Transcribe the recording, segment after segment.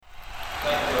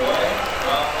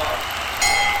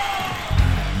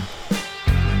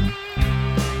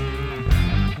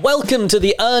Welcome to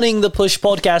the Earning the Push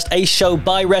podcast, a show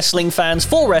by wrestling fans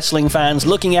for wrestling fans,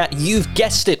 looking at, you've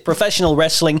guessed it, professional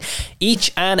wrestling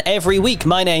each and every week.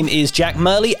 My name is Jack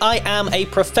Murley. I am a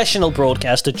professional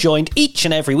broadcaster, joined each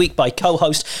and every week by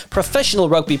co-host, professional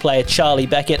rugby player Charlie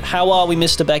Beckett. How are we,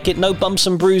 Mr. Beckett? No bumps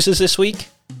and bruises this week?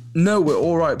 No, we're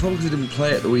all right. Probably didn't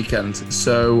play at the weekend,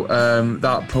 so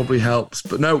that probably helps.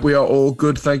 But no, we are all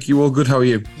good. Thank you. All good. How are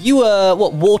you? You were,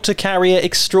 water carrier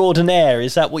extraordinaire?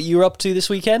 Is that what you were up to this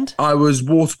weekend? I was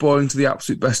waterboarding to the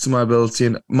absolute best of my ability,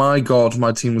 and my God,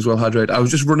 my team was well hydrated. I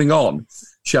was just running on,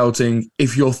 shouting,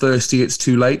 "If you're thirsty, it's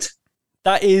too late."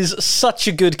 That is such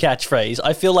a good catchphrase.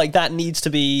 I feel like that needs to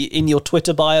be in your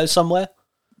Twitter bio somewhere.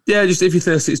 Yeah, just if you're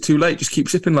thirsty, it's too late. Just keep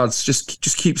sipping, lads.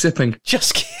 Just keep sipping.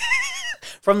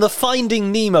 From the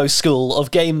Finding Nemo school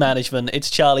of game management, it's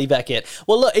Charlie Beckett.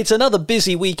 Well, look, it's another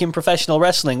busy week in professional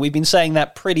wrestling. We've been saying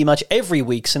that pretty much every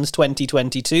week since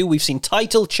 2022. We've seen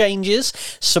title changes,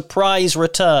 surprise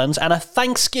returns, and a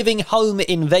Thanksgiving home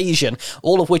invasion,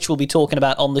 all of which we'll be talking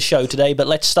about on the show today. But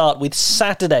let's start with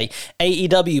Saturday.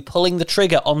 AEW pulling the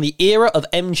trigger on the era of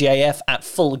MJF at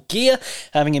Full Gear,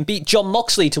 having him beat Jon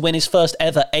Moxley to win his first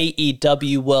ever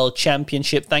AEW World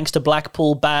Championship, thanks to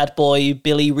Blackpool bad boy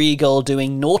Billy Regal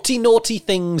doing naughty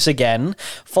things again,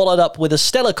 followed up with a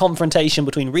stellar confrontation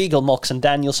between Regal, Mox and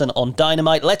Danielson on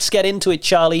Dynamite. Let's get into it,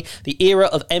 Charlie. The era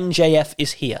of MJF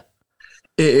is here.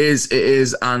 It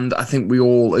is, and I think we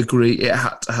all agree it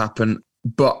had to happen,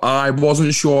 but I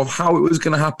wasn't sure of how it was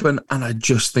going to happen, and I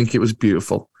just think it was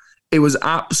beautiful. It was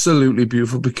absolutely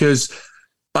beautiful because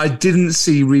I didn't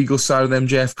see Regal's side of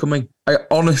MJF coming. I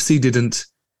honestly didn't.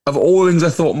 Of all things I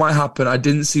thought might happen, I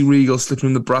didn't see Regal slipping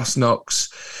in the brass knucks.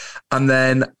 And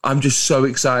then I'm just so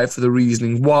excited for the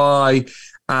reasoning why.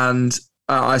 And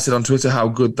I said on Twitter how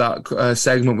good that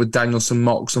segment with Danielson,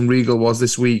 Mox and Regal was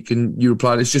this week. And you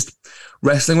replied, it's just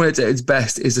wrestling when it's at its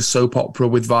best is a soap opera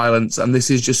with violence. And this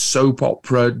is just soap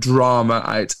opera drama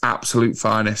at its absolute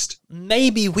finest.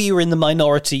 Maybe we were in the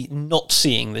minority not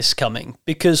seeing this coming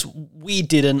because we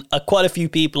didn't. Quite a few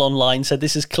people online said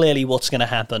this is clearly what's going to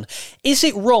happen. Is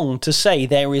it wrong to say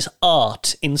there is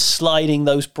art in sliding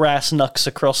those brass knucks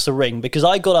across the ring? Because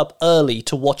I got up early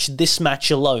to watch this match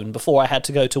alone before I had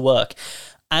to go to work.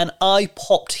 And I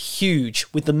popped huge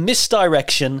with the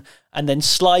misdirection and then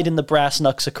sliding the brass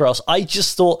knucks across. I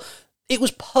just thought it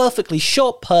was perfectly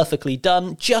shot, perfectly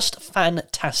done, just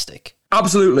fantastic.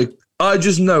 Absolutely. I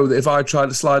just know that if I tried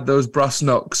to slide those brass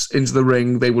knucks into the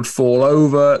ring, they would fall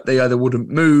over, they either wouldn't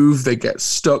move, they get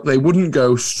stuck, they wouldn't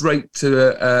go straight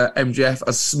to MJF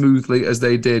as smoothly as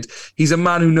they did. He's a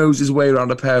man who knows his way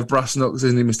around a pair of brass knucks,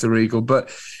 isn't he, Mr. Regal?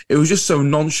 But it was just so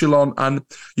nonchalant, and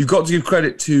you've got to give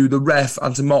credit to the ref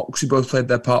and to Mox, who both played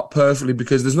their part perfectly,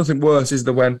 because there's nothing worse, is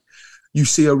there, when you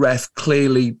see a ref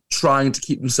clearly trying to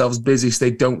keep themselves busy so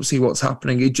they don't see what's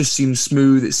happening. It just seemed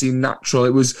smooth. It seemed natural.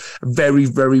 It was very,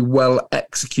 very well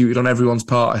executed on everyone's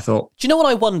part, I thought. Do you know what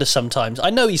I wonder sometimes? I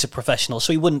know he's a professional,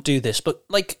 so he wouldn't do this, but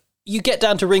like you get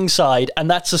down to ringside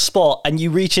and that's a spot and you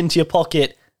reach into your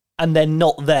pocket and they're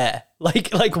not there. Like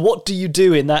what do you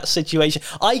do in that situation?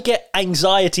 I get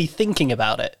anxiety thinking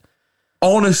about it.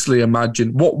 Honestly,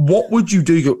 imagine what would you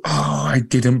do? You go, oh, I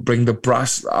didn't bring the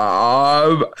brass.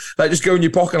 Like just go in your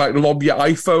pocket, like lob your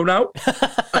iPhone out,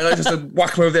 and I just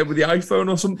whack him over there with the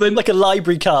iPhone or something, like a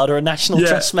library card or a National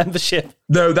Trust membership.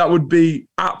 No, that would be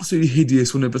absolutely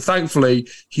hideous, wouldn't it? But thankfully,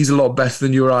 he's a lot better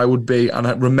than you or I would be, and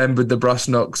I remembered the brass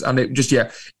knucks, and it just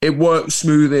it worked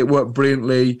smoothly, it worked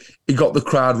brilliantly. He got the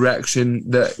crowd reaction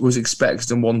that was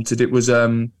expected and wanted. It was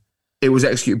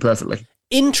executed perfectly.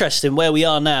 Interesting where we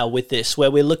are now with this,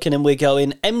 where we're looking and we're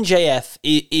going, MJF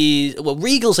is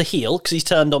Regal's a heel because he's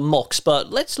turned on Mox,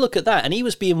 but let's look at that. And he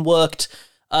was being worked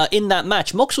in that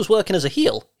match. Mox was working as a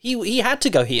heel. He had to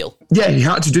go heel. Yeah, he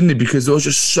had to, didn't he? Because there was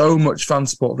just so much fan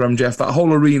support for MJF. That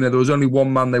whole arena, there was only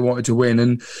one man they wanted to win.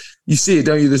 And you see it,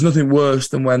 don't you? There's nothing worse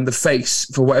than when the face,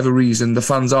 for whatever reason, the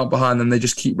fans aren't behind them, they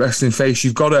just keep wrestling face.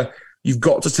 You've got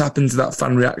to tap into that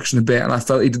fan reaction a bit, and I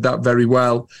felt he did that very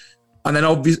well. And then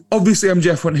obviously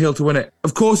MJF went heel to win it.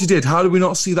 Of course he did. How did we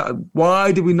not see that?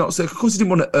 Why did we not see it? Of course he didn't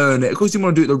want to earn it. Of course he didn't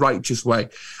want to do it the righteous way.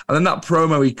 And then that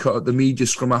promo he cut at the media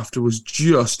scrum after was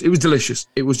just, it was delicious.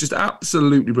 It was just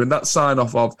absolutely brilliant. That sign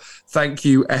off of thank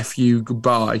you, F you,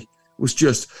 goodbye was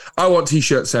just, I want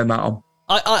t-shirts saying that on.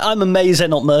 I'm amazed they're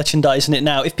not merchandising it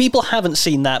now. If people haven't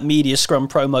seen that media scrum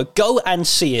promo, go and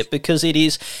see it because it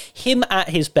is him at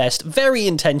his best. Very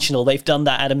intentional. They've done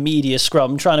that at a media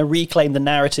scrum, trying to reclaim the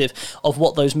narrative of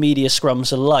what those media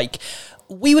scrums are like.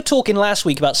 we were talking last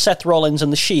week about Seth Rollins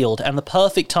and the Shield, and the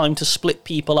perfect time to split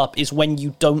people up is when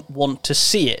you don't want to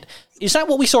see it. Is that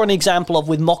what we saw an example of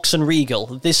with Mox and Regal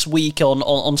this week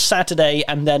on Saturday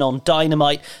and then on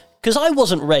Dynamite? Because I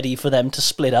wasn't ready for them to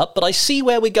split up, but I see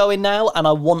where we're going now, and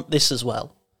I want this as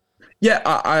well. Yeah,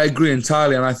 I agree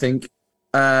entirely, and I think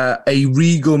a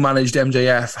Regal-managed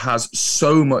MJF has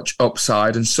so much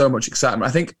upside and so much excitement.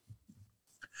 I think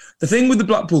the thing with the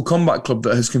Blackpool Combat Club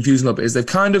that has confused a little bit is they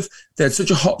had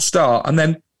such a hot start, and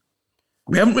then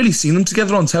we haven't really seen them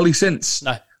together on telly since.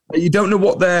 No. You don't know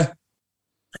what their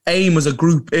aim as a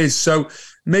group is, so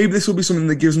maybe this will be something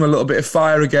that gives them a little bit of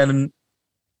fire again, and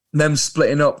them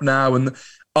splitting up now, and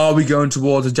are we going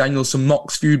towards a Danielson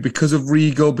Mox feud because of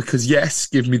Regal? Because yes,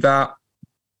 give me that.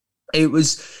 It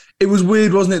was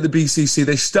weird, wasn't it, the BCC?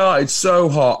 They started so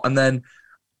hot, and then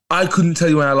I couldn't tell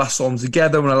you when I last saw them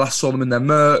together, when I last saw them in their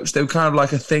merch. They were kind of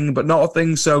like a thing, but not a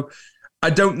thing, so I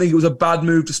don't think it was a bad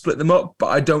move to split them up, but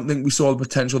I don't think we saw the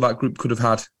potential that group could have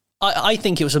had. I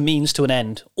think it was a means to an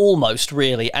end, almost,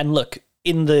 really. And look,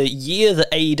 in the year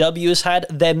that AEW has had,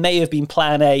 there may have been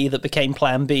Plan A that became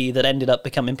Plan B that ended up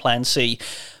becoming Plan C.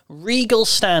 Regal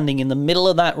standing in the middle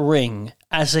of that ring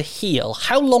as a heel.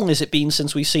 How long has it been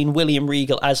since we've seen William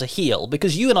Regal as a heel?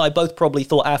 Because you and I both probably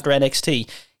thought after NXT,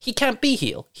 he can't be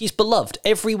heel. He's beloved.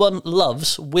 Everyone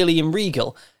loves William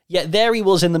Regal. Yet there he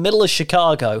was in the middle of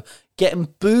Chicago,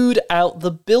 getting booed out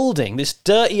the building. This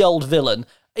dirty old villain.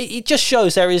 It just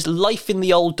shows there is life in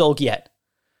the old dog yet.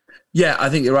 Yeah, I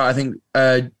think you're right. I think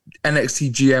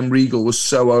NXT GM Regal was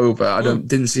so over. I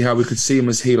didn't see how we could see him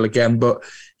as heel again, but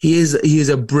he is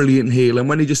a brilliant heel. And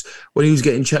when he was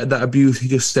getting chatted that abuse, he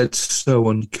just said so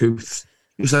uncouth.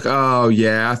 He was like, "Oh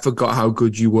yeah, I forgot how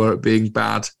good you were at being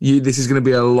bad. This is going to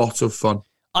be a lot of fun."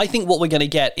 I think what we're going to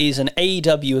get is an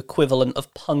AEW equivalent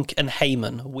of Punk and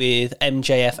Heyman with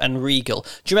MJF and Regal.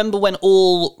 Do you remember when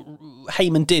all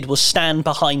Heyman did was stand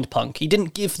behind Punk? He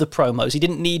didn't give the promos, he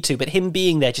didn't need to, but him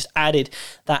being there just added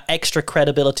that extra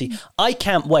credibility. I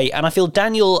can't wait, and I feel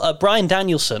Bryan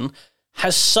Danielson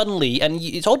has suddenly, and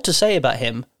it's odd to say about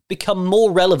him, become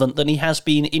more relevant than he has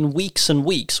been in weeks and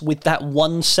weeks with that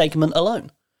one segment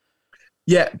alone.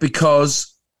 Yeah,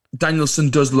 because Danielson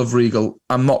does love Regal,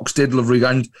 and Mox did love Regal,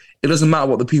 and it doesn't matter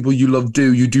what the people you love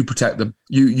do, you do protect them.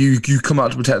 You come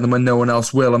out to protect them when no one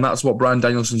else will, and that's what Bryan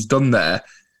Danielson's done there,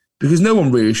 because no one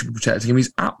really should be protecting him.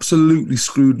 He's absolutely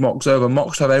screwed Mox over.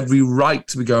 Mox have every right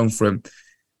to be going for him,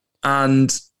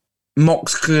 and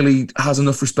Mox clearly has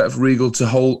enough respect for Regal to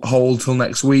hold till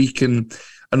next week, and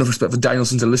enough respect for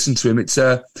Danielson to listen to him. It's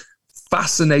a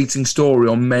fascinating story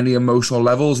on many emotional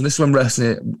levels, and this is when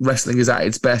wrestling is at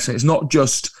its best, and it's not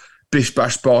just bish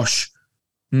bash bosh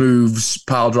moves,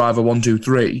 pile driver 1 2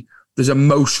 3. There's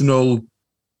emotional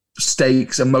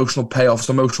stakes, emotional payoffs,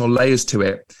 emotional layers to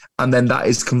it, and then that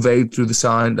is conveyed through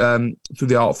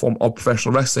the art form of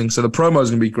professional wrestling. So the promo is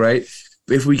going to be great.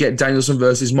 If we get Danielson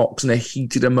versus Mox in a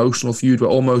heated emotional feud where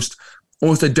almost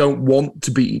they don't want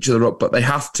to beat each other up, but they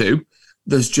have to,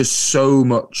 there's just so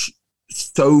much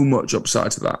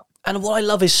upside to that. And what I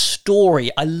love is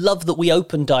story. I love that we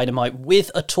opened Dynamite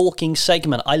with a talking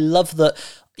segment. I love that.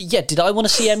 Yeah, did I want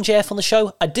to see MJF on the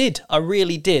show? I did. I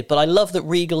really did. But I love that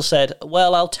Regal said,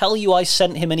 well, I'll tell you I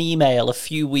sent him an email a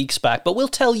few weeks back, but we'll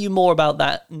tell you more about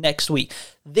that next week.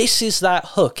 This is that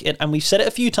hook. And we've said it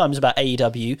a few times about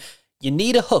AEW. You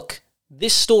need a hook.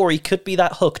 This story could be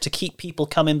that hook to keep people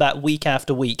coming back week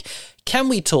after week. Can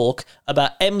we talk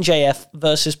about MJF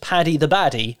versus Paddy the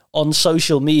Baddy on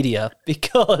social media?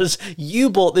 Because you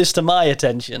brought this to my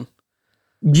attention.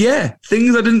 Yeah,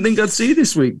 things I didn't think I'd see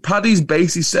this week. Paddy's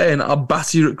basically saying, I'll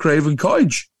batter you at Craven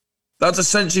Cottage. That's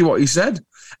essentially what he said.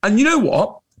 And you know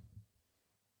what?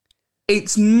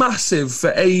 It's massive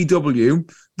for AEW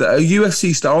that a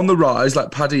UFC star on the rise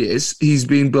like Paddy is. He's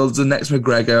being billed as the next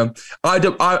McGregor. I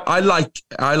like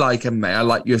MMA. I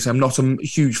like UFC. I'm not a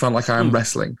huge fan like I am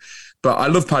wrestling. But I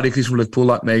love Paddy because he's from Liverpool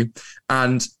like me.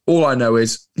 And all I know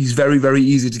is he's very, very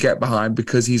easy to get behind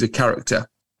because he's a character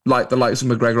like the likes of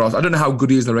McGregor. I don't know how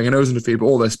good he is in the ring. I know he's in the field, but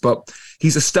all this. But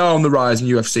he's a star on the rise in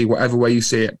UFC, whatever way you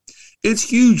see it. It's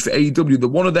huge for AEW that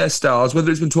one of their stars,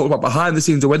 whether it's been talked about behind the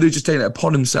scenes or whether he's just taking it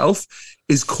upon himself,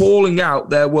 is calling out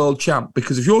their world champ.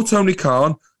 Because if you're Tony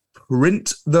Khan,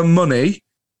 print the money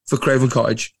for Craven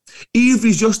Cottage. Even if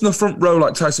he's just in the front row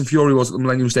like Tyson Fury was at the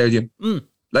Millennium Stadium.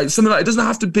 Like something like it doesn't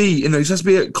have to be, it just has to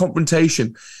be a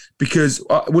confrontation. Because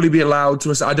will he be allowed to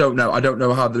wrestle? I don't know. I don't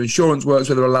know how the insurance works,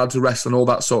 whether they're allowed to wrestle and all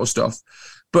that sort of stuff.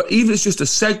 But even if it's just a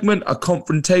segment, a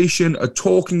confrontation, a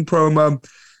talking promo,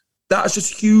 that's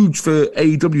just huge for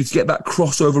AEW to get that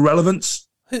crossover relevance.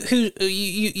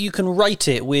 You can write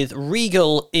it with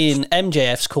Regal in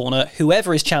MJF's corner,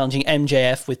 whoever is challenging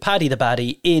MJF with Paddy the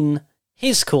Baddy in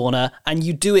his corner, and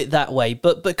you do it that way.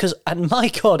 But because, and my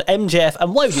God, MJF,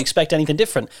 and why would you expect anything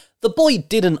different? The boy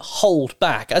didn't hold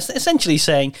back, essentially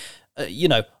saying,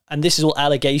 and this is all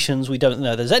allegations, we don't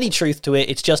know there's any truth to it,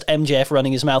 it's just MJF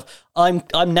running his mouth. I'm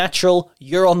natural,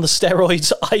 you're on the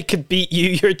steroids, I could beat you,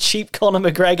 you're a cheap Conor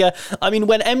McGregor. I mean,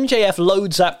 when MJF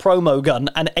loads that promo gun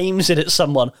and aims it at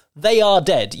someone, they are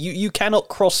dead. You cannot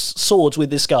cross swords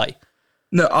with this guy.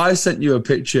 No, I sent you a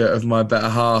picture of my better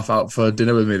half out for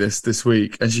dinner with me this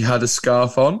week, and she had a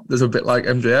scarf on. There's a bit like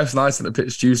MJF, and I sent a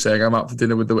picture to you saying I'm out for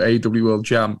dinner with the AEW World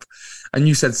Champ. And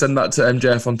you said, send that to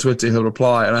MJF on Twitter, he'll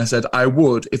reply. And I said, I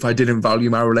would if I didn't value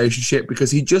my relationship,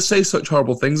 because he just says such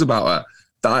horrible things about her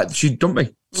that she'd dump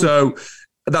me. So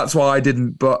that's why I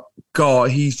didn't. But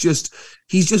God, he's just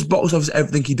box office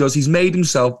everything he does. He's made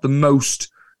himself the most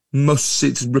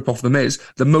must-see, to rip off The Miz,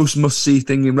 the most must-see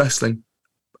thing in wrestling.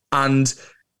 And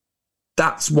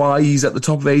that's why he's at the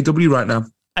top of AEW right now.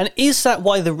 And is that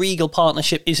why the Regal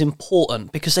partnership is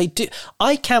important? Because they do.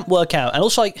 I can't work out. And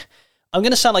also, I'm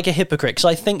going to sound like a hypocrite, because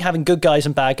I think having good guys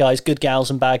and bad guys, good gals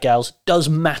and bad gals, does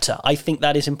matter. I think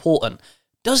that is important.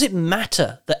 Does it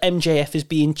matter that MJF is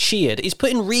being cheered? Is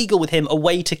putting Regal with him a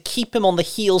way to keep him on the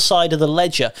heel side of the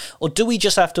ledger? Or do we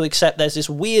just have to accept there's this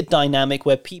weird dynamic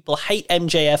where people hate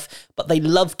MJF, but they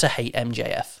love to hate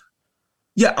MJF?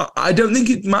 Yeah, I don't think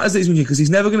it matters that he's because he's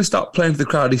never going to stop playing for the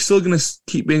crowd. He's still going to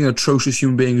keep being an atrocious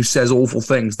human being who says awful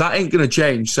things. That ain't going to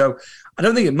change. So I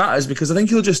don't think it matters, because I think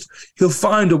he'll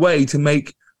find a way to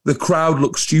make the crowd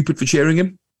look stupid for cheering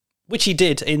him. Which he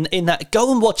did in that.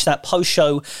 Go and watch that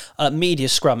post-show media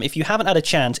scrum. If you haven't had a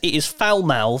chance, it is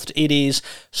foul-mouthed. It is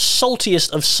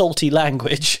saltiest of salty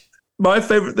language. My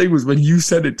favourite thing was when you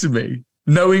said it to me,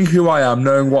 knowing who I am,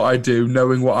 knowing what I do,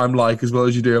 knowing what I'm like as well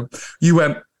as you do, you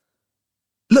went,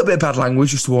 a little bit of bad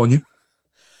language, just to warn you.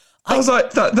 I was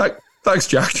like, thanks,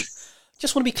 Jack.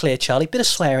 Just want to be clear, Charlie. Bit of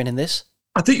swearing in this.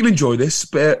 I think you'll enjoy this,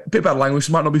 but a bit of bad language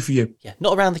might not be for you. Yeah,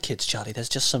 not around the kids, Charlie. There's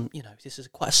just some, this is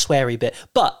quite a sweary bit.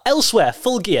 But elsewhere,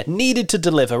 Full Gear needed to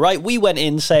deliver, right? We went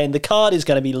in saying the card is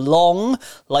going to be long,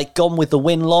 like Gone with the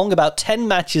Wind long, about 10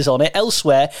 matches on it.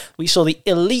 Elsewhere, we saw the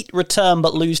Elite return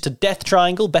but lose to Death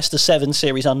Triangle, best of 7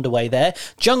 series underway there.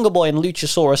 Jungle Boy and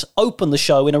Luchasaurus open the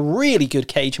show in a really good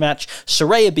cage match.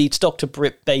 Saraya beats Dr.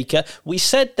 Britt Baker. We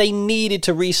said they needed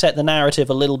to reset the narrative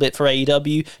a little bit for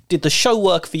AEW. Did the show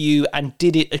work for you, and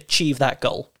did it achieve that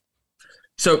goal?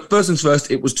 So first things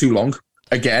first, it was too long.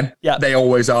 Again, They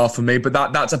always are for me, but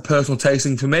that's a personal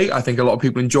tasting for me. I think a lot of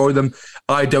people enjoy them.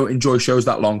 I don't enjoy shows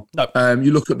that long. No.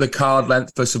 You look at the card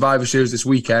length for Survivor Series this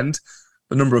weekend,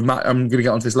 the number of I'm going to get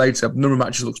onto this later, the number of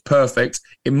matches looks perfect.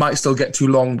 It might still get too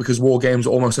long because War Games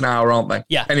are almost an hour, aren't they?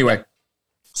 Yeah. Anyway,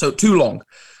 so too long.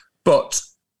 But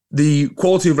the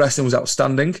quality of wrestling was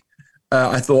outstanding.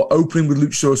 I thought opening with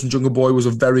Luchasaurus and Jungle Boy was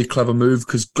a very clever move,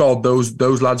 because, God,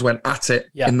 those lads went at it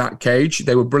in that cage.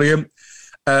 They were brilliant.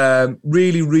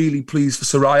 Really, really pleased for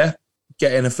Saraya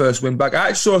getting her first win back. I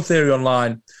actually saw a theory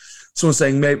online, someone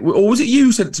saying maybe, or was it you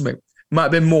who said it to me? Might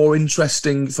have been more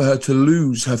interesting for her to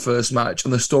lose her first match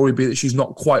and the story be that she's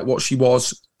not quite what she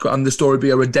was, and the story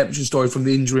be a redemption story from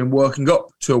the injury and working up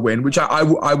to a win, which I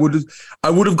would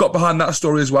have got behind that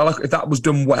story as well if that was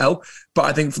done well. But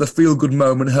I think for the feel-good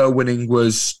moment, her winning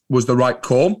was the right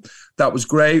call. That was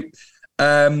great.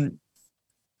 When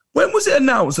was it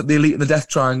announced that the Elite and the Death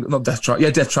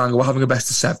Triangle were having a best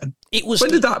of 7? When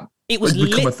did that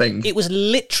become a thing? It was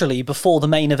literally before the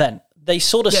main event. They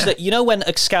sort of, when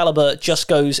Excalibur just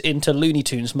goes into Looney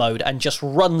Tunes mode and just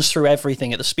runs through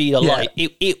everything at the speed of light,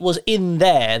 it was in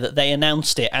there that they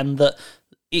announced it, and that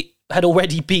it had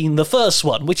already been the first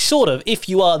one, which sort of, if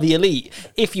you are the Elite,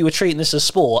 if you were treating this as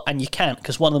sport, and you can't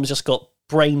because one of them just got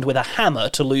brained with a hammer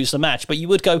to lose the match, but you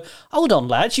would go, hold on,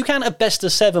 lads, you can't have best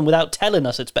of 7 without telling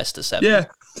us it's best of 7. Yeah,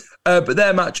 but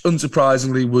their match,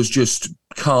 unsurprisingly, was just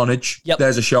carnage. Yep.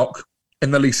 There's a shock in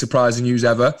the least surprising news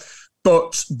ever.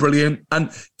 But brilliant. And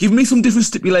give me some different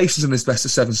stipulations in this best of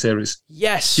 7 series.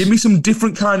 Yes. Give me some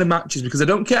different kind of matches, because I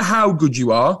don't care how good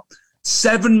you are.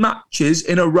 7 matches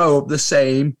in a row of the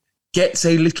same gets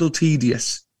a little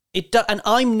tedious. And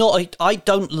I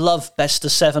don't love best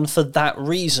of 7 for that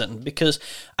reason, because,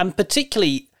 and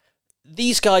particularly,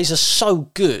 these guys are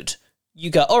so good. You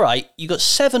go, all right, you got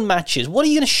 7 matches. What are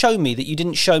you going to show me that you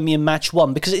didn't show me in match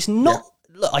 1? Because it's not... Yeah.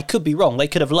 Look, I could be wrong. They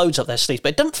could have loads up their sleeves, but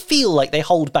it doesn't feel like they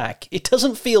hold back. It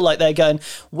doesn't feel like they're going,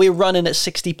 we're running at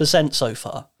 60% so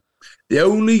far. The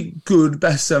only good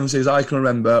best 7 series I can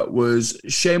remember was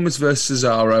Sheamus versus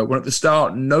Cesaro, when at the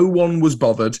start no one was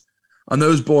bothered, and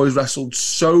those boys wrestled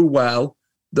so well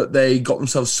that they got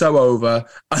themselves so over,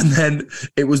 and then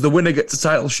it was the winner gets a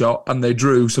title shot, and they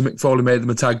drew. So Mick Foley made them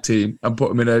a tag team and put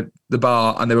them in the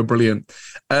bar, and they were brilliant.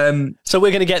 So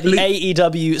we're going to get the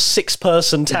AEW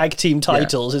 6-person tag team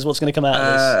titles is what's going to come out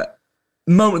of this.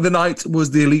 Moment of the night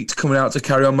was the Elite coming out to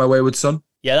Carry On My Wayward Son.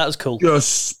 Yeah, that was cool.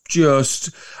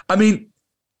 I mean,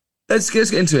 let's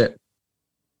get into it.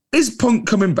 Is Punk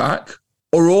coming back,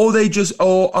 or are they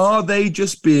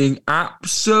just being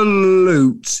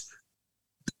absolute?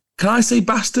 Can I say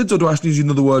bastards, or do I have to use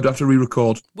another word after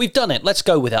re-record? We've done it. Let's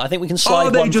go with it. I think we can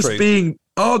slide one through.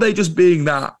 Are they just being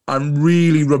that and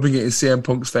really rubbing it in CM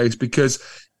Punk's face, because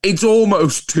it's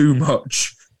almost too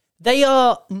much? They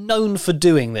are known for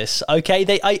doing this,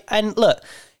 okay? And look,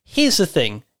 here's the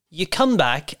thing. You come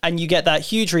back and you get that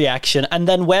huge reaction, and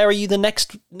then where are you the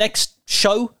next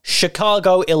show?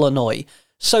 Chicago, Illinois.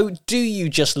 So do you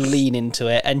just lean into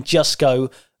it and just go,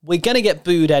 we're going to get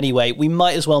booed anyway, we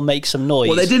might as well make some noise?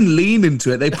 Well, they didn't lean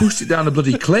into it. They pushed it down a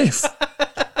bloody cliff.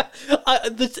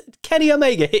 Kenny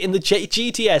Omega hitting the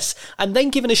GTS and then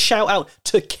giving a shout out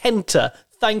to Kenta.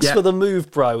 Thanks for the move,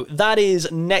 bro. That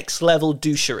is next level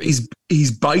douchery.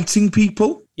 He's biting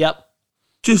people. Yep.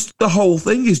 Just the whole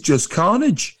thing is just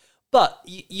carnage. But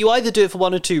you either do it for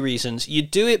one or two reasons. You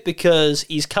do it because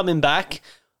he's coming back,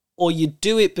 or you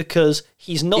do it because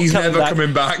he's never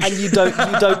coming back, and you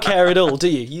don't care at all, do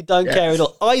you? You don't care at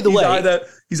all. Either way,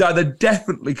 he's either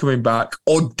definitely coming back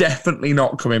or definitely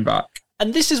not coming back.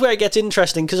 And this is where it gets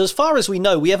interesting, because as far as we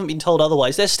know, we haven't been told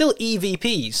otherwise. They're still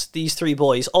EVPs, these three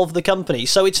boys, of the company.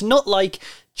 So it's not like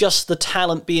just the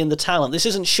talent being the talent. This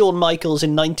isn't Shawn Michaels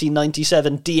in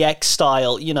 1997 DX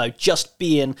style, just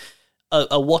being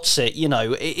a what's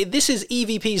it, this is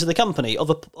EVPs of the company, of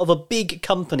a big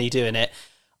company doing it.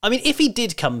 I mean, if he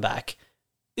did come back,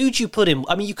 who'd you put him?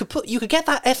 I mean, you could get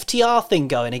that FTR thing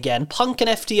going again. Punk and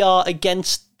FTR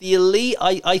against the Elite,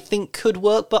 I think could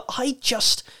work, but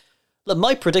look,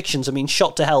 my predictions have been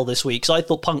shot to hell this week, so I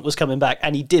thought Punk was coming back,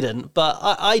 and he didn't, but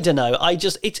I don't know.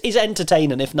 It's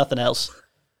entertaining, if nothing else.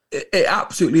 It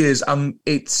absolutely is, and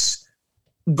it's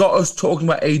got us talking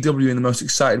about AEW in the most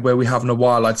excited way we have in a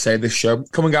while, I'd say, this show.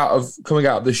 Coming out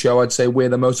of this show, I'd say we're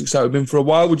the most excited we've been for a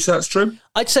while. Would you say that's true?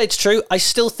 I'd say it's true. I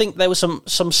still think there were some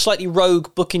slightly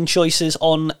rogue booking choices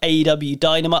on AEW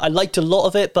Dynamite. I liked a lot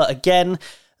of it, but again,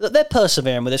 they're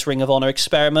persevering with this Ring of Honor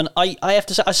experiment. I have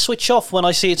to say, I switch off when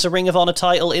I see it's a Ring of Honor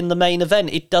title in the main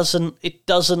event. It doesn't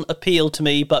appeal to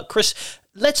me. But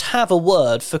let's have a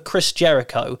word for Chris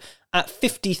Jericho at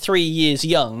 53 years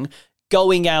young,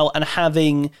 going out and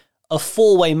having a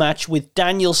four-way match with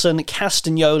Danielson,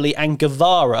 Castagnoli, and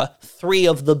Guevara, three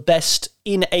of the best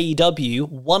in AEW,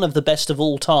 one of the best of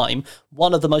all time,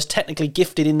 one of the most technically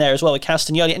gifted in there as well with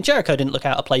Castagnoli, and Jericho didn't look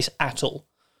out of place at all.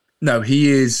 No, he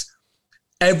is.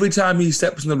 Every time he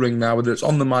steps in the ring now, whether it's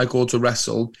on the mic or to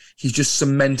wrestle, he's just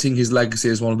cementing his legacy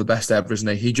as one of the best ever,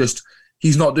 isn't he?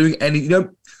 He's not doing any...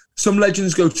 some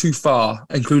legends go too far,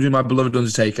 including my beloved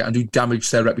Undertaker, and do damage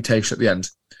to their reputation at the end.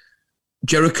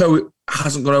 Jericho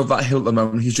hasn't gone over that hill at the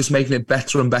moment. He's just making it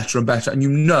better and better and better. And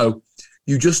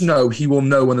you just know he will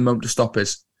know when the moment to stop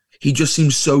is. He just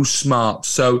seems so smart.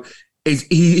 So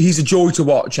he's a joy to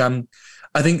watch. And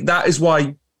I think that is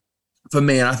why, for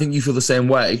me, and I think you feel the same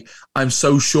way, I'm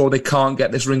so sure they can't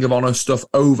get this Ring of Honor stuff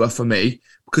over for me,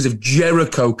 because if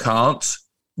Jericho can't,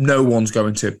 no one's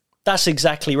going to. That's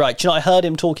exactly right. I heard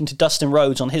him talking to Dustin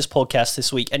Rhodes on his podcast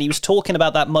this week, and he was talking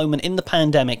about that moment in the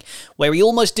pandemic where he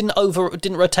almost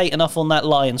didn't rotate enough on that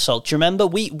lion salt. Do you remember?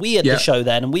 We had the show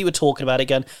then, and we were talking about it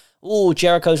going, oh,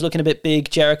 Jericho's looking a bit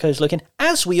big, Jericho's looking,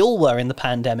 as we all were in the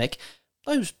pandemic.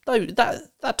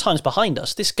 That time's behind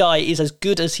us. This guy is as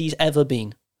good as he's ever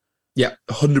been. Yeah,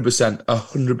 100%,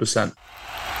 100%.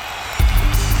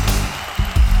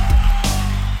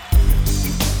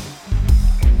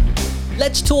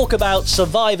 Let's talk about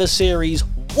Survivor Series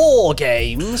War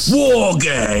Games. War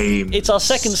Games! It's our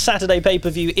second Saturday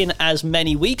pay-per-view in as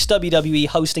many weeks. WWE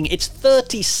hosting its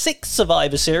 36th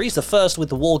Survivor Series, the first with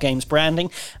the War Games branding,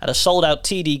 at a sold-out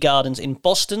TD Gardens in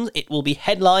Boston. It will be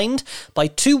headlined by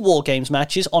 2 War Games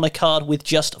matches on a card with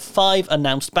just 5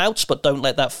 announced bouts, but don't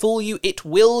let that fool you. It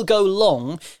will go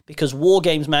long, because War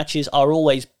Games matches are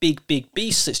always big, big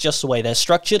beasts. It's just the way they're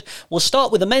structured. We'll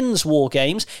start with the men's War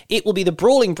Games. It will be the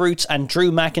Brawling Brutes and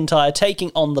Drew McIntyre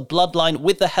taking on the Bloodline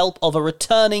with the help of a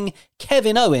returning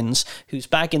Kevin Owens, who's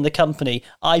back in the company.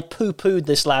 I poo-pooed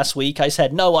this last week. I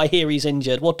said, no, I hear he's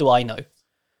injured. What do I know?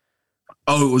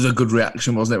 Oh, it was a good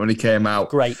reaction, wasn't it, when he came out?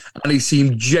 Great. And he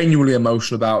seemed genuinely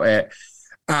emotional about it.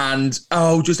 And,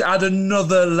 just add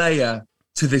another layer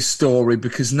to this story,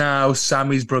 because now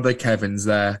Sammy's brother Kevin's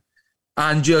there.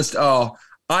 And just, I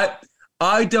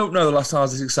I don't know the last time I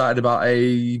was this excited about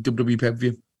a WWE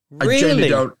pay-per-view. Really? I genuinely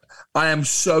don't. I am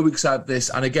so excited for this.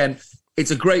 And again,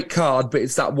 it's a great card, but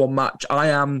it's that one match.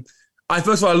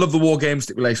 First of all, I love the War Games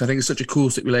stipulation. I think it's such a cool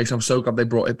stipulation. I'm so glad they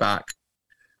brought it back.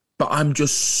 But I'm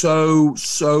just so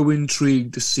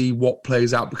intrigued to see what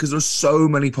plays out because there's so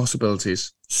many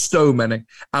possibilities. So many.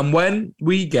 And when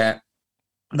we get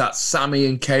that Sami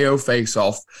and KO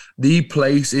face-off, the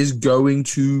place is going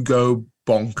to go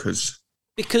bonkers.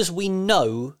 Because we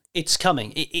know it's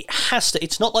coming. It has to.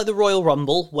 It's not like the Royal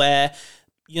Rumble where,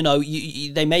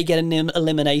 they may get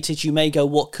eliminated. You may go,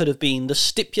 what could have been? The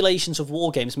stipulations of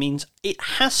War Games means it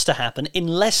has to happen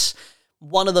unless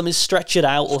one of them is stretched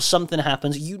out or something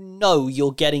happens.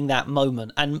 You're getting that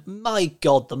moment. And my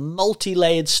God, the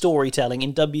multi-layered storytelling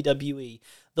in WWE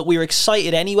that we were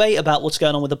excited anyway about what's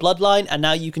going on with the Bloodline, and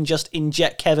now you can just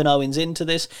inject Kevin Owens into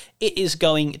this. It is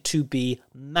going to be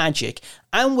magic.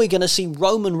 And we're going to see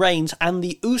Roman Reigns and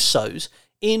the Usos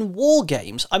in War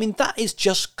Games. I mean, that is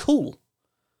just cool.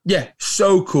 Yeah,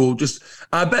 so cool.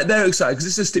 I bet they're excited because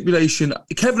it's a stipulation.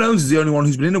 Kevin Owens is the only one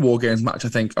who's been in a War Games match, I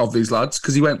think, of these lads,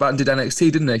 because he went back and did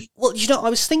NXT, didn't he? Well, I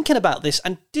was thinking about this,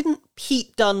 and didn't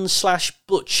Pete Dunne /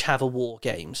 Butch have a War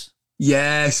Games?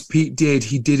 Yes, Pete did.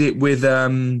 He did it with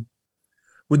the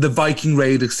Viking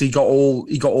Raiders. He got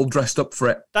all dressed up for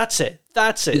it. That's it.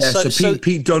 Yeah, so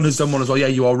Pete Dunne has done one as well. Yeah,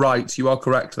 you are right. You are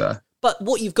correct there. But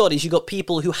what you've got is you've got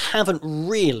people who haven't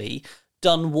really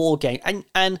done War Games,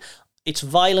 and it's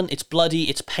violent, it's bloody,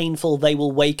 it's painful. They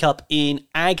will wake up in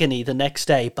agony the next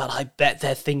day, but I bet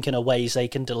they're thinking of ways they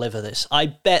can deliver this. I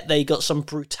bet they got some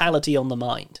brutality on the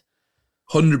mind.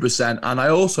 100%. And I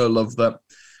also love that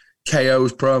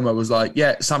KO's promo was like,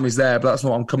 yeah, Sami's there, but that's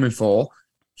not what I'm coming for.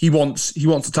 He wants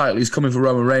the title. He's coming for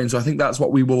Roman Reigns. So I think that's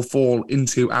what we will fall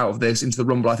into out of this, into the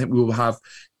Rumble. I think we will have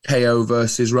KO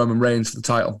versus Roman Reigns for the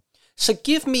title. So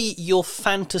give me your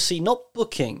fantasy, not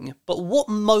booking, but what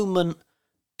moment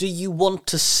do you want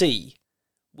to see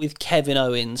with Kevin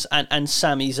Owens and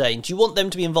Sami Zayn? Do you want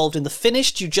them to be involved in the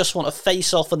finish? Do you just want a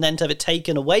face-off and then to have it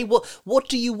taken away? What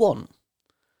do you want?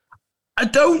 I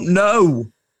don't know.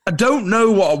 I don't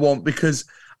know what I want because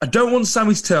I don't want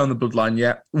Sami to turn on the Bloodline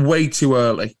yet. Way too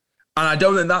early. And I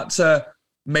don't think that's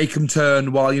make him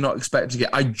turn while you're not expecting it.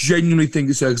 I genuinely think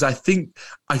it's so because I think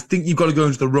you've got to go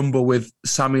into the Rumble with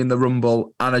Sami in the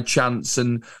Rumble and a chance,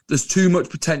 and there's too much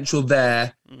potential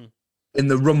there in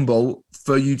the Rumble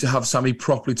for you to have Sami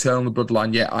properly turn on the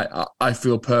Bloodline yet, I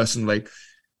feel personally.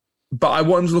 But I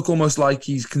want him to look almost like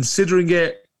he's considering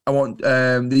it. I want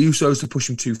the Usos to push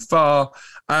him too far.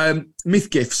 Myth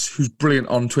Gifts, who's brilliant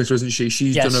on Twitter, isn't she?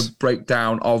 She's done a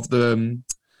breakdown of the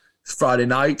Friday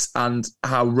night and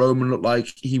how Roman looked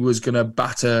like he was going to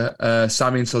batter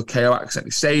Sami until KO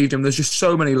accidentally saved him. There's just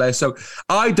so many layers. So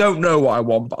I don't know what I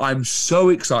want, but I'm so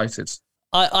excited.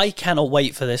 I cannot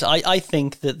wait for this. I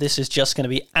think that this is just going to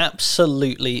be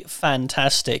absolutely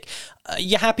fantastic.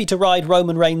 You're happy to ride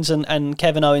Roman Reigns and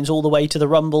Kevin Owens all the way to the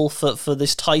Rumble for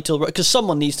this title? Because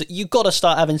someone needs to... You've got to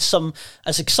start having some...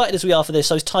 As excited as we are for this,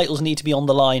 those titles need to be on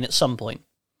the line at some point.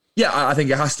 Yeah, I think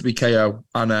it has to be KO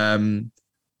and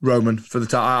Roman for the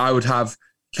title. I would have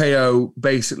KO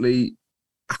basically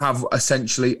have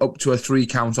essentially up to a 3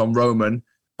 count on Roman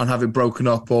and have it broken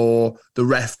up, or the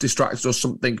ref distracted or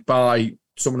something by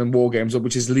someone in War Games,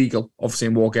 which is legal, obviously,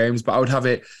 in War Games. But I would have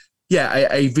it,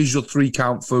 a visual 3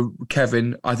 count for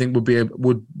Kevin, I think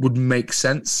would make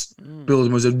sense. Build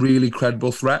him as a really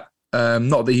credible threat.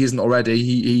 Not that he isn't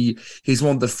already. He's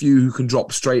one of the few who can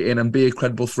drop straight in and be a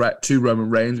credible threat to Roman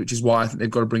Reigns, which is why I think they've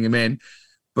got to bring him in.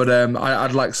 But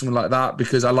I'd like something like that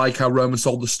because I like how Roman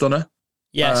sold the stunner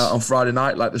on Friday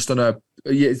night. Like the stunner,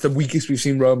 it's the weakest we've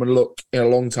seen Roman look in a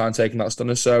long time taking that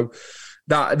stunner. So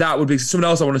that would be something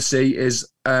else I want to see is,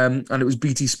 and it was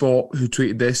BT Sport who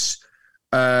tweeted this,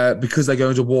 because they're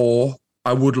going to war,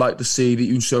 I would like to see the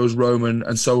Usos, Roman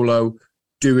and Solo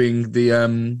doing the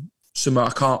I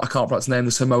can't pronounce the name,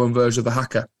 the Samoan version of the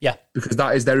haka. Yeah. Because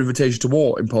that is their invitation to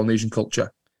war in Polynesian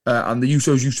culture. And the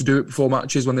Usos used to do it before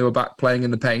matches when they were back playing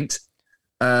in the paint.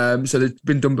 So it's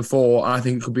been done before, and I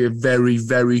think it could be a very,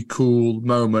 very cool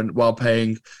moment while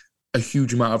paying a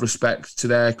huge amount of respect to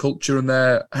their culture and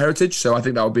their heritage. So I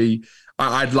think that would be,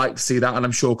 I'd like to see that, and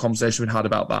I'm sure conversation we've had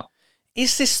about that.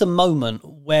 Is this the moment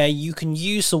where you can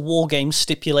use the War Games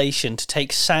stipulation to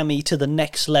take Sami to the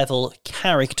next level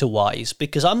character-wise?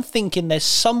 Because I'm thinking there's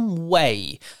some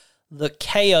way that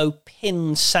KO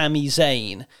pins Sami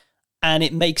Zayn and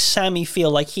it makes Sami feel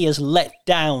like he has let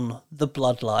down the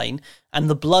Bloodline, and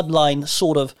the Bloodline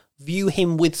sort of view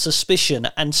him with suspicion,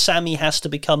 and Sami has to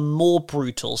become more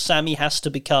brutal. Sami has to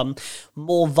become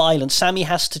more violent. Sami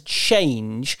has to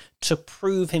change to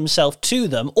prove himself to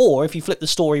them. Or, if you flip the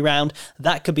story round,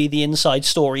 that could be the inside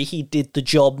story. He did the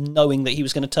job knowing that he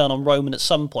was going to turn on Roman at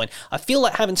some point. I feel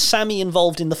like having Sami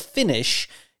involved in the finish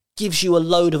gives you a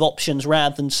load of options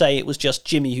rather than say it was just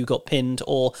Jimmy who got pinned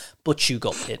or Butch who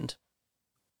got pinned.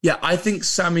 Yeah, I think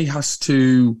Sami has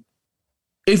to...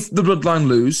 If the Bloodline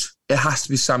lose, it has to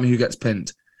be Sami who gets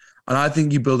pinned. And I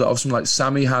think you build it off something like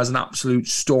Sami has an absolute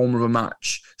storm of a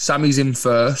match. Sami's in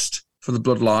first for the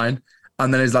Bloodline,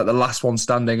 and then is like the last one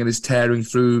standing and is tearing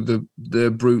through the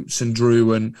Brutes and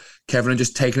Drew and Kevin and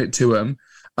just taking it to him,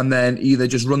 and then either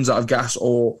just runs out of gas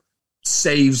or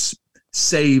saves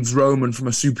Roman from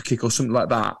a super kick or something like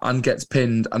that and gets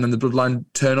pinned, and then the Bloodline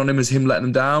turn on him as him letting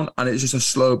them down, and it's just a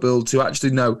slow build to actually,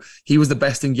 no, he was the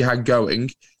best thing you had going.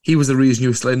 He was the reason you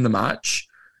were still in the match,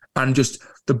 and just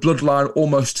the Bloodline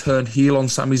almost turned heel on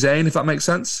Sami Zayn, if that makes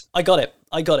sense. I got it.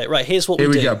 Right, here's what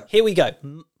we do. Here we go.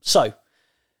 So,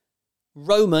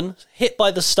 Roman hit by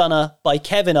the stunner by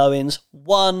Kevin Owens.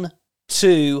 1,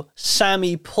 2,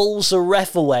 Sami pulls the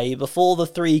ref away before the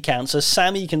 3 count, so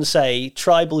Sami can say,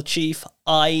 Tribal Chief,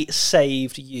 I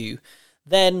saved you.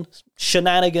 Then,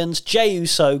 shenanigans, Jey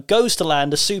Uso goes to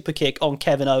land a super kick on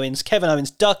Kevin Owens. Kevin Owens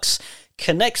ducks,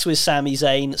 connects with Sami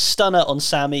Zayn, stunner on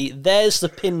Sami. There's the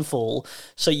pinfall.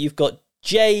 So you've got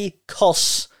Jey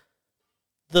costs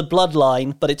the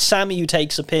Bloodline, but it's Sami who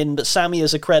takes a pin, but Sami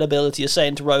has a credibility of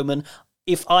saying to Roman,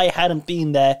 if I hadn't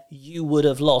been there, you would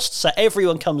have lost. So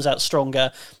everyone comes out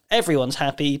stronger. Everyone's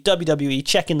happy. WWE,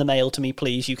 check in the mail to me,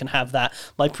 please. You can have that.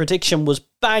 My prediction was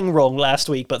bang wrong last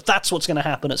week, but that's what's going to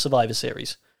happen at Survivor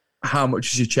Series. How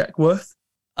much is your check worth?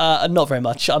 Not very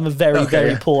much. I'm a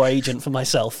very poor agent for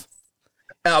myself.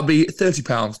 That'll be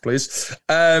 £30, please.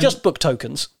 Just book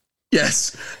tokens.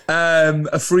 Yes. A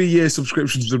 3-year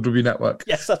subscription to WWE Network.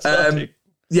 Yes, that's what I'll do.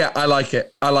 Yeah, I like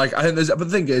it. I think but the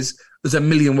thing is, there's a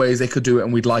million ways they could do it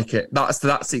and we'd like it. That's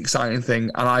the exciting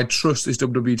thing. And I trust this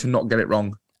WWE to not get it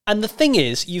wrong. And the thing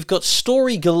is, you've got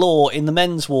story galore in the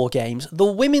men's War Games. The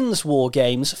women's War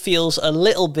Games feels a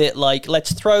little bit like,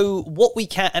 let's throw what we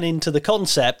can into the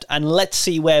concept and let's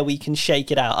see where we can shake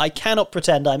it out. I cannot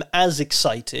pretend I'm as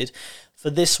excited for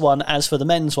this one as for the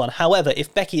men's one. However,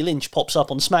 if Becky Lynch pops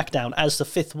up on SmackDown as the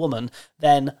 5th woman,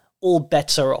 then all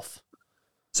bets are off.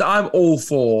 So I'm all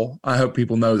for, I hope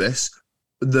people know this,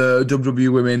 the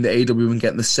WWE women, the AEW women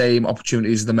getting the same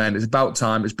opportunities as the men. It's about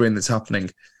time. It's brilliant that's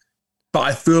happening. But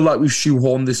I feel like we've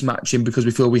shoehorned this match in because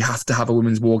we feel we have to have a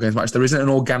women's War Games match. There isn't an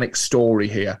organic story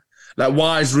here. Like,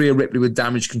 why is Rhea Ripley with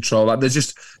Damage Control? Like, there's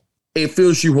just, it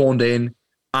feels shoehorned in,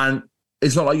 and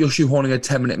it's not like you're shoehorning a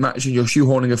 10-minute match and you're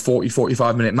shoehorning a 40,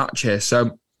 45-minute match here.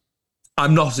 So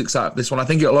I'm not as excited for this one. I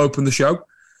think it'll open the show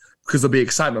because there'll be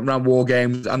excitement around War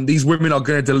Games, and these women are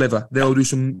going to deliver. They'll do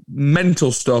some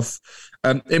mental stuff.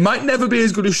 It might never be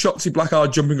as good as Shotzi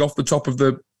Blackheart jumping off the top of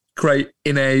the crate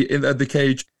in the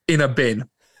cage in a bin.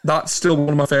 That's still one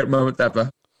of my favourite moments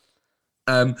ever.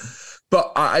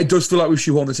 But it does feel like we've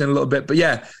shoehorned this in a little bit. But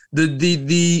yeah,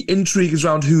 the intrigue is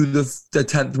around who the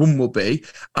 10th woman will be,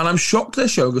 and I'm shocked they're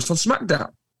showing us on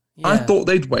SmackDown. Yeah. I thought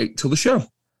they'd wait till the show.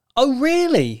 Oh,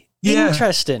 really? Yeah.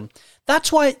 Interesting.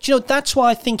 That's why, that's why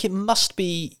I think it must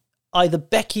be either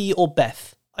Becky or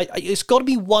Beth. It's got to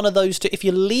be one of those two. If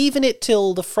you're leaving it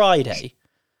till the Friday.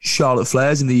 Charlotte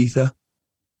Flair's in the ether.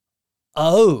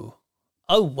 Oh,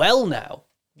 well now.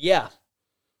 Yeah.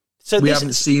 So we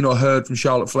haven't seen or heard from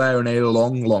Charlotte Flair in a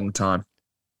long, long time.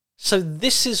 So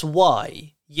this is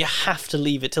why you have to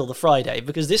leave it till the Friday,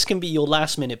 because this can be your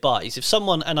last-minute buys. If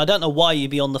someone, and I don't know why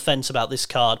you'd be on the fence about this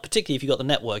card, particularly if you've got the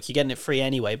network, you're getting it free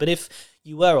anyway, but if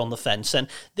you were on the fence, and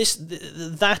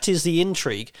that is the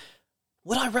intrigue.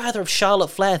 Would I rather have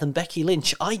Charlotte Flair than Becky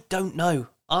Lynch? I don't know.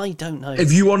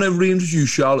 If you want to reintroduce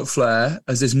Charlotte Flair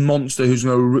as this monster who's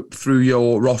going to rip through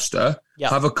your roster,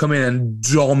 have her come in and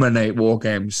dominate War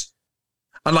Games.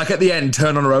 And like at the end,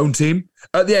 turn on her own team.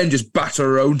 At the end, just batter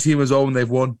her own team as well when they've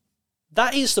won.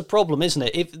 That is the problem, isn't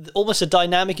it? If almost a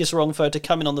dynamic is wrong for her to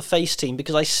come in on the face team,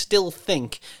 because I still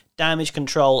think Damage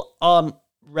Control aren't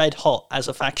red hot as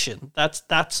a faction.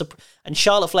 And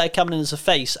Charlotte Flair coming in as a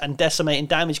face and decimating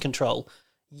Damage Control.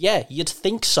 Yeah, you'd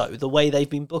think so, the way they've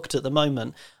been booked at the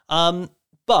moment.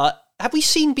 But have we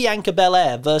seen Bianca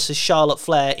Belair versus Charlotte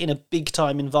Flair in a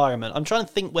big-time environment? I'm trying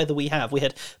to think whether we have. We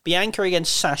had Bianca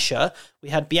against Sasha. We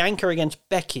had Bianca against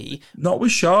Becky. Not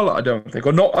with Charlotte, I don't think.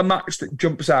 Or not a match that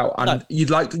jumps out. And no.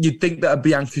 You'd think that a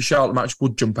Bianca-Charlotte match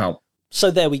would jump out. So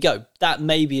there we go. That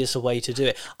maybe is a way to do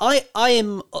it. I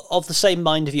am of the same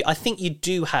mind of you. I think you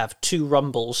do have 2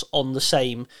 Rumbles on the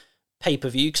same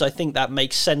pay-per-view because I think that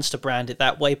makes sense to brand it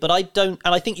that way, but I don't,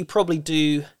 and I think you probably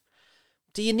do.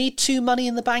 Do you need 2 Money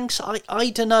in the Banks? I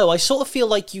don't know. I sort of feel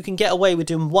like you can get away with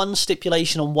doing one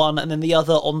stipulation on one and then the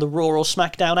other on the Raw or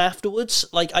SmackDown afterwards.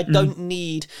 Like, I don't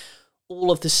need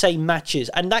all of the same matches,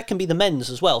 and that can be the men's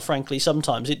as well, frankly,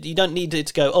 sometimes. You don't need it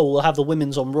to go, oh, we'll have the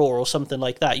women's on Raw or something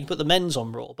like that. You put the men's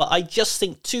on Raw, but I just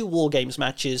think 2 War Games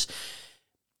matches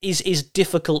is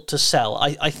difficult to sell.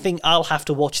 I think I'll have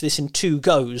to watch this in 2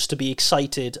 goes to be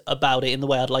excited about it in the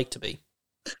way I'd like to be.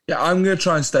 Yeah, I'm going to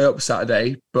try and stay up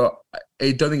Saturday, but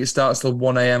I don't think it starts till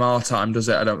 1 a.m. our time, does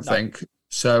it? I don't think.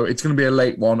 So it's going to be a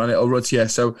late one, and it'll run to,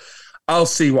 so I'll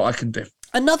see what I can do.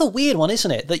 Another weird one, isn't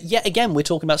it? That yet again we're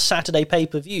talking about Saturday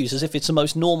pay-per-views as if it's the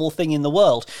most normal thing in the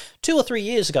world. 2 or 3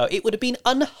 years ago, it would have been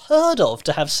unheard of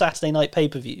to have Saturday night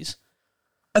pay-per-views.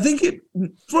 I think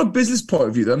from a business point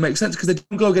of view, that makes sense because they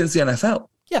don't go against the NFL.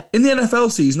 Yeah. In the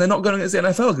NFL season, they're not going against the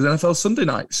NFL because the NFL's Sunday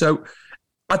night. So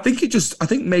I think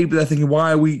maybe they're thinking,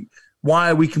 why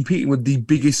are we competing with the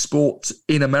biggest sport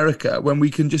in America when we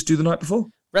can just do the night before?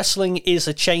 Wrestling is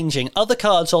a-changing. Other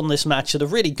cards on this match that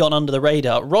have really gone under the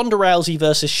radar. Ronda Rousey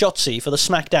versus Shotzi for the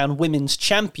SmackDown Women's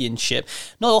Championship.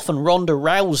 Not often Ronda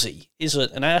Rousey is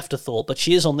an afterthought, but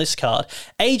she is on this card.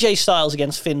 AJ Styles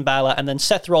against Finn Balor, and then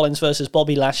Seth Rollins versus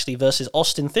Bobby Lashley versus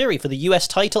Austin Theory for the US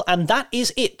title, and that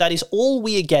is it. That is all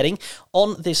we are getting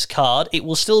on this card. It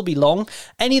will still be long.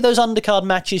 Any of those undercard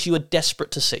matches you are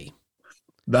desperate to see?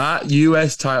 That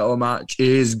US title match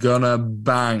is gonna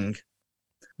bang.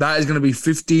 That is going to be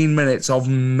 15 minutes of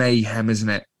mayhem, isn't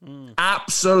it?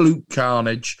 Absolute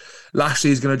carnage. Lashley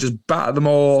is going to just batter them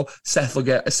all. Seth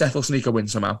will sneak a win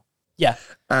somehow. Yeah.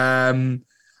 That's going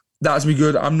to be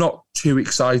good. I'm not too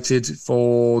excited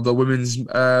for the women's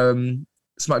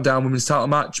SmackDown women's title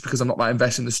match because I'm not that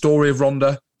invested in the story of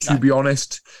Ronda, to be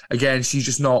honest. Again, she's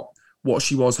just not what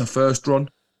she was her first run,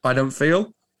 I don't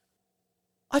feel.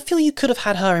 I feel you could have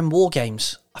had her in War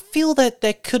Games. I feel that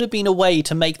there could have been a way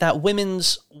to make that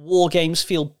women's War Games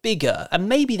feel bigger. And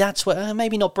maybe that's what,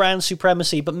 maybe not brand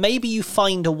supremacy, but maybe you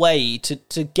find a way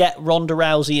to get Ronda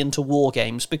Rousey into War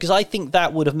Games, because I think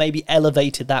that would have maybe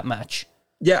elevated that match.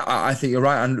 Yeah, I think you're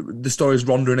right. And the story is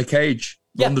Ronda in a cage.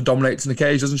 Yeah. Ronda dominates in a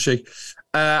cage, doesn't she?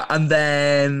 And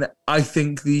then I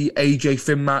think the AJ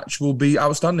Finn match will be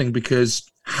outstanding because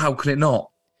how can it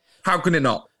not? How can it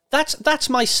not? That's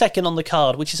my second on the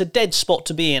card, which is a dead spot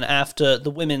to be in after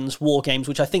the women's War Games,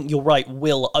 which I think you're right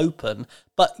will open.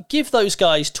 But give those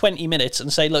guys 20 minutes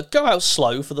and say, look, go out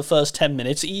slow for the first 10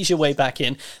 minutes, ease your way back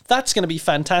in. That's going to be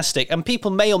fantastic. And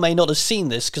people may or may not have seen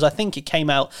this because I think it came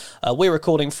out, we're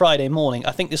recording Friday morning.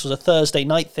 I think this was a Thursday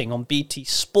night thing on BT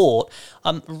Sport.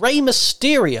 Rey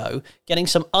Mysterio getting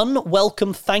some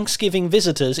unwelcome Thanksgiving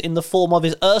visitors in the form of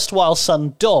his erstwhile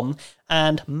son Dom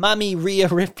and Mammy Rhea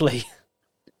Ripley.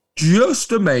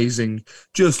 Just amazing.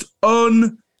 Just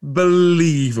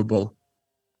unbelievable.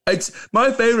 It's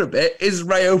my favourite bit is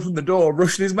Ray opened the door,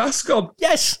 rushing his mask on.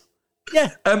 Yes. Yeah.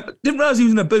 Didn't realise he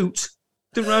was in a boot.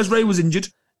 Didn't realise Ray was injured.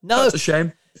 No. That's a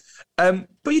shame. But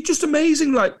you're just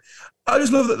amazing. Like, I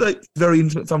just love that, like, very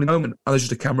intimate family moment. And there's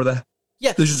just a camera there.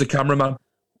 Yeah. There's just a cameraman.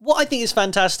 What I think is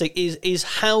fantastic is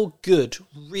how good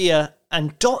Rhea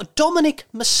and Dominic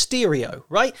Mysterio,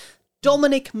 right?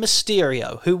 Dominic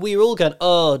Mysterio, who we were all going,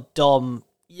 oh, Dom,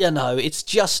 it's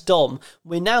just Dom.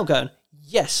 We're now going,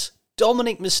 yes,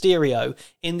 Dominic Mysterio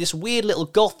in this weird little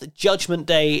goth Judgment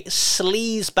Day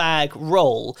sleazebag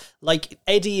role, like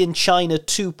Eddie in China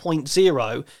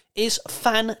 2.0, is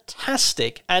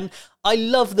fantastic. And I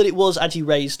love that it was Angie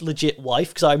Ray's legit wife,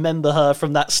 because I remember her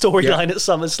from that storyline at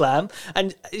SummerSlam.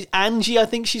 And Angie, I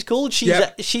think she's called.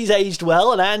 She's aged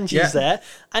well, and Angie's there.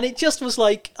 And it just was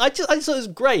like, I thought it was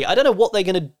great. I don't know what they're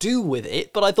going to do with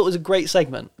it, but I thought it was a great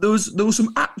segment. There was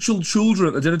some actual children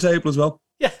at the dinner table as well.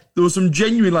 Yeah. There was some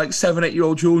genuine,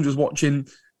 7-8-year-old children just watching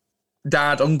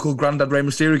dad, uncle, granddad Rey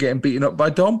Mysterio getting beaten up by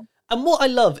Dom. And what I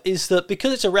love is that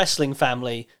because it's a wrestling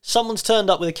family, someone's turned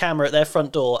up with a camera at their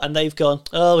front door and they've gone,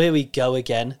 oh, here we go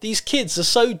again. These kids are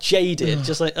so jaded,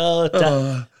 just like, oh,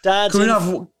 Dad's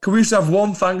Can we just have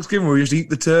one Thanksgiving where we just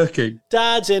eat the turkey?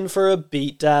 Dad's in for a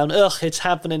beatdown. Ugh, it's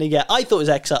happening again. I thought it was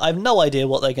excellent. I have no idea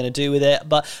what they're going to do with it,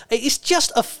 but it's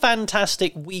just a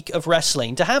fantastic week of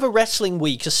wrestling. To have a wrestling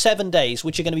week for 7 days,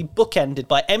 which are going to be bookended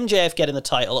by MJF getting the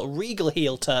title, a Regal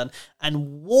heel turn,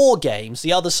 and War Games,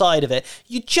 the other side of it,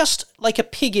 you're just like a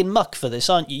pig in muck for this,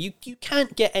 aren't you? You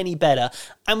can't get any better.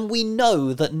 And we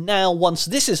know that now, once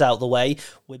this is out the way,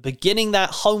 we're beginning that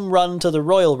home run to the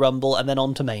Royal Rumble and then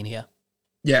on to Mania.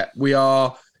 Yeah, we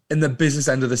are in the business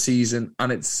end of the season,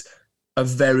 and it's a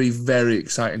very, very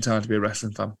exciting time to be a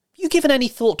wrestling fan. you given any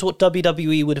thought to what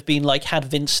WWE would have been like had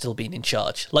Vince still been in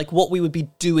charge? Like what we would be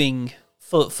doing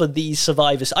for these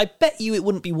survivors? I bet you it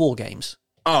wouldn't be War Games.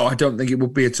 Oh, I don't think it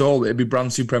would be at all. It'd be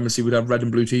Brand Supremacy. We'd have red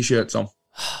and blue t-shirts on.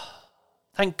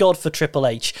 Thank God for Triple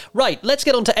H. Right, let's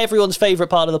get on to everyone's favourite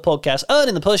part of the podcast,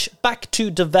 Earning the Push, back to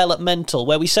developmental,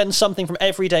 where we send something from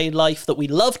everyday life that we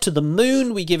love to the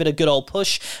moon, we give it a good old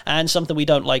push, and something we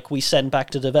don't like, we send back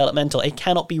to developmental. It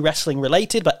cannot be wrestling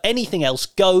related, but anything else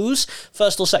goes.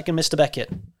 First or second, Mr. Beckett?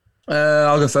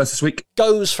 I'll go first this week.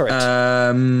 Goes for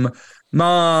it.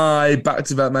 My back to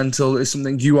developmental is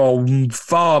something you are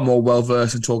far more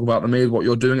well-versed in talking about than me, what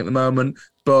you're doing at the moment,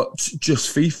 but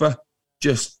just FIFA.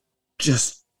 Just,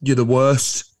 you're the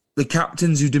worst. The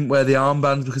captains who didn't wear the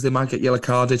armbands because they might get yellow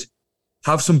carded.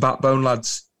 Have some backbone,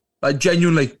 lads. Like,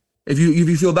 genuinely, if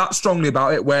you feel that strongly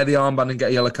about it, wear the armband and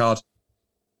get a yellow card.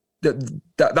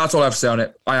 That's all I have to say on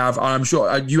it. I'm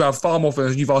sure you have far more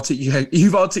feelings. You've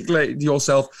articulated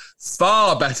yourself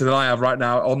far better than I have right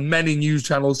now on many news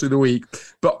channels through the week.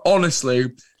 But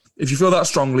honestly, if you feel that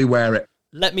strongly, wear it.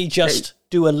 Let me just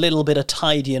do a little bit of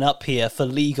tidying up here for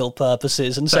legal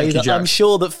purposes and say that I'm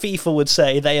sure that FIFA would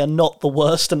say they are not the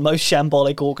worst and most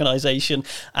shambolic organisation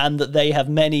and that they have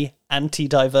many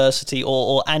anti-diversity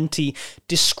or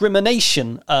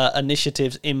anti-discrimination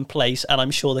initiatives in place, and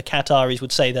I'm sure the Qataris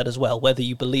would say that as well. Whether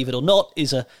you believe it or not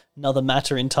is another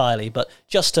matter entirely, but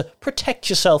just to protect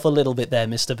yourself a little bit there,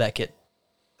 Mr. Beckett.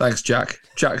 Thanks, Jack.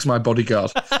 Jack's my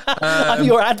bodyguard. I'm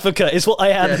your advocate, is what I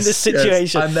am in this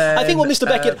situation. Yes. Then, I think what Mr.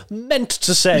 Beckett meant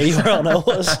to say, Your Honour,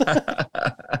 was...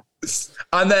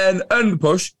 And then, Earn the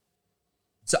Push.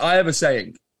 So I have a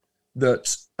saying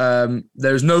that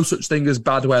there is no such thing as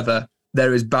bad weather.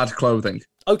 There is bad clothing.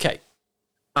 Okay.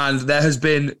 And there has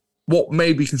been what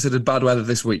may be considered bad weather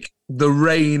this week. The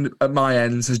rain at my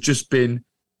ends has just been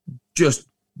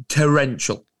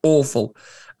torrential, awful.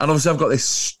 And obviously I've got this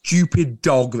stupid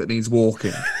dog that needs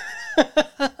walking.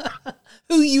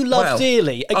 Who you love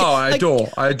dearly. Again, I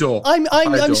adore.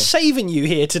 I'm saving you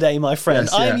here today, my friend.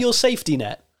 Yes, I am your safety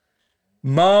net.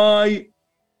 My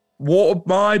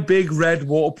big red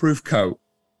waterproof coat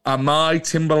and my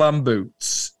Timberland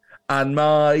boots and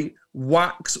my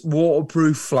wax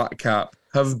waterproof flat cap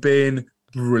have been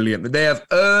brilliant. They have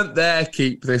earned their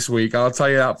keep this week. I'll tell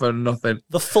you that for nothing.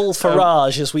 The full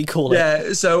Farage, as we call it.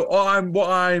 Yeah, so what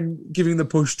I'm giving the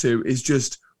push to is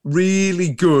just really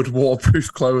good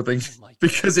waterproof clothing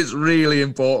because it's really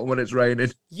important when it's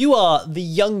raining. You are the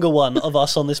younger one of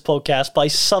us on this podcast by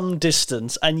some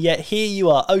distance, and yet here you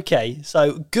are. Okay,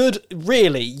 so good,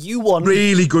 really, you want...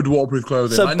 Really good waterproof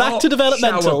clothing. So back to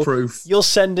developmental, you're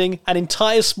sending an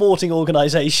entire sporting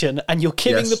organisation and you're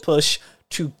giving the push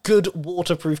to good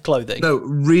waterproof clothing. No,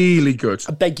 really good.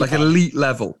 I beg your pardon. Elite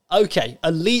level. Okay,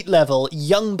 elite level,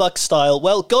 young buck style.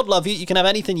 Well, God love you. You can have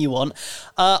anything you want.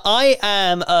 I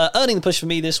am earning the push for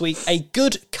me this week, a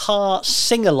good car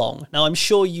sing-along. Now, I'm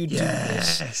sure you do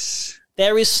this.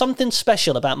 There is something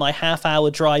special about my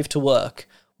half-hour drive to work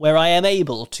where I am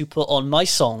able to put on my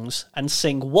songs and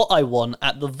sing what I want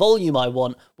at the volume I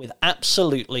want with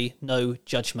absolutely no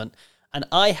judgment. And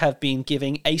I have been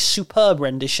giving a superb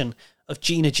rendition of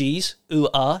Gina G's Ooh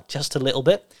Ah, just a little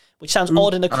bit, which sounds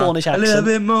odd in a Cornish accent. A little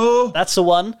bit more. That's the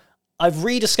one. I've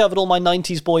rediscovered all my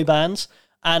 90s boy bands,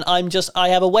 and I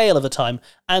have a whale of a time.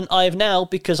 And I've now,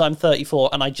 because I'm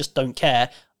 34 and I just don't care,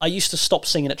 I used to stop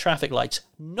singing at traffic lights.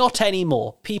 Not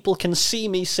anymore. People can see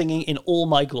me singing in all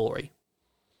my glory.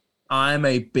 I'm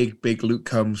a big, big Luke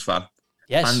Combs fan.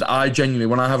 Yes. And I genuinely,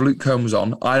 when I have Luke Combs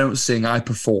on, I don't sing, I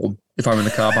perform. If I'm in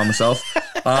the car by myself,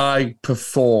 I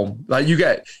perform. Like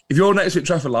if you're next to at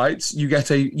traffic lights, you get,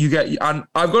 and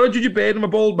I've got a ginger beard, I'm a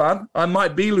bald man. I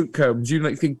might be Luke Combs.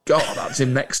 You think, God, that's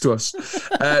him next to us.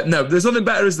 No, there's nothing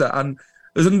better, is there? And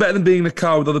there's nothing better than being in a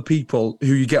car with other people who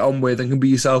you get on with and can be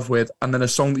yourself with, and then a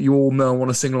song that you all know and want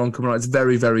to sing along coming on. It's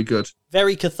very, very good.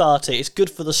 Very cathartic. It's good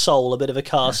for the soul, a bit of a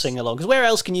car sing-along. Because where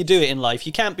else can you do it in life?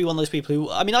 You can't be one of those people who...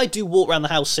 I mean, I do walk around the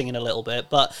house singing a little bit,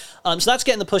 but... so that's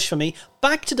getting the push for me.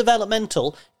 Back to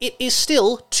developmental. It is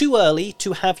still too early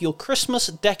to have your Christmas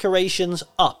decorations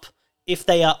up. If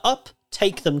they are up,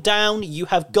 take them down. You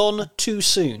have gone too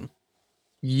soon.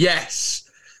 Yes.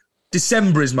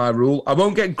 December is my rule. I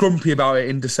won't get grumpy about it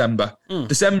in December.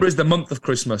 December is the month of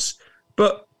Christmas.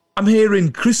 But I'm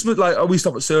hearing Christmas, we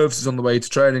stop at services on the way to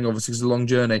training, obviously, it's a long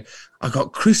journey. I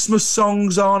got Christmas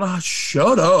songs on.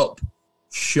 Shut up.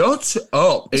 Shut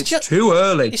up. It's too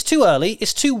early. It's too early.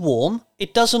 It's too warm.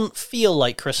 It doesn't feel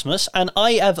like Christmas. And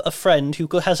I have a friend who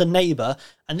has a neighbour,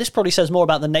 and this probably says more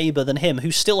about the neighbour than him,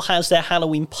 who still has their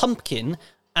Halloween pumpkin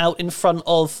out in front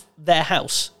of their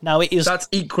house. Now, it is... That's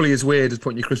equally as weird as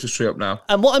putting your Christmas tree up now.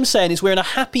 And what I'm saying is we're in a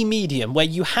happy medium where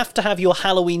you have to have your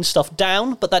Halloween stuff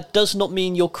down, but that does not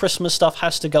mean your Christmas stuff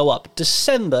has to go up.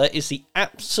 December is the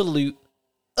absolute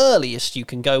earliest you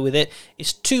can go with it.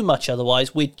 It's too much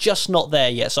otherwise. We're just not there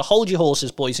yet. So hold your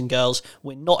horses, boys and girls.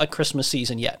 We're not at Christmas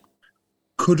season yet.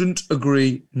 Couldn't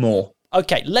agree more.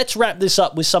 Okay, let's wrap this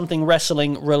up with something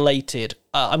wrestling related.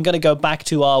 I'm going to go back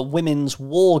to our women's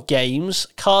war games.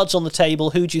 Cards on the table.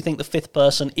 Who do you think the fifth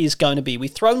person is going to be?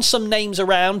 We've thrown some names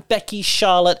around. Becky,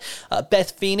 Charlotte,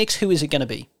 Beth Phoenix. Who is it going to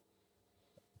be?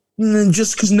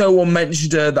 Just because no one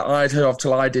mentioned her that I'd heard of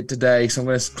till I did today, so I'm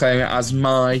going to claim it as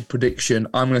my prediction.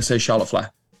 I'm going to say Charlotte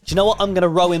Flair. Do you know what? I'm going to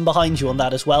row in behind you on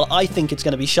that as well. I think it's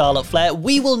going to be Charlotte Flair.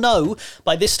 We will know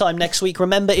by this time next week.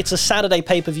 Remember, it's a Saturday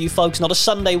pay-per-view, folks, not a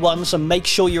Sunday one, so make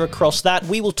sure you're across that.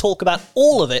 We will talk about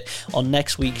all of it on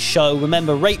next week's show.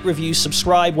 Remember, rate, review,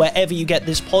 subscribe wherever you get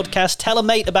this podcast. Tell a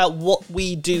mate about what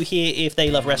we do here if they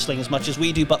love wrestling as much as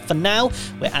we do. But for now,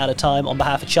 we're out of time. On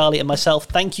behalf of Charlie and myself,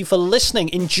 thank you for listening.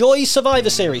 Enjoy Survivor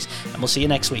Series, and we'll see you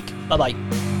next week.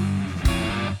 Bye-bye.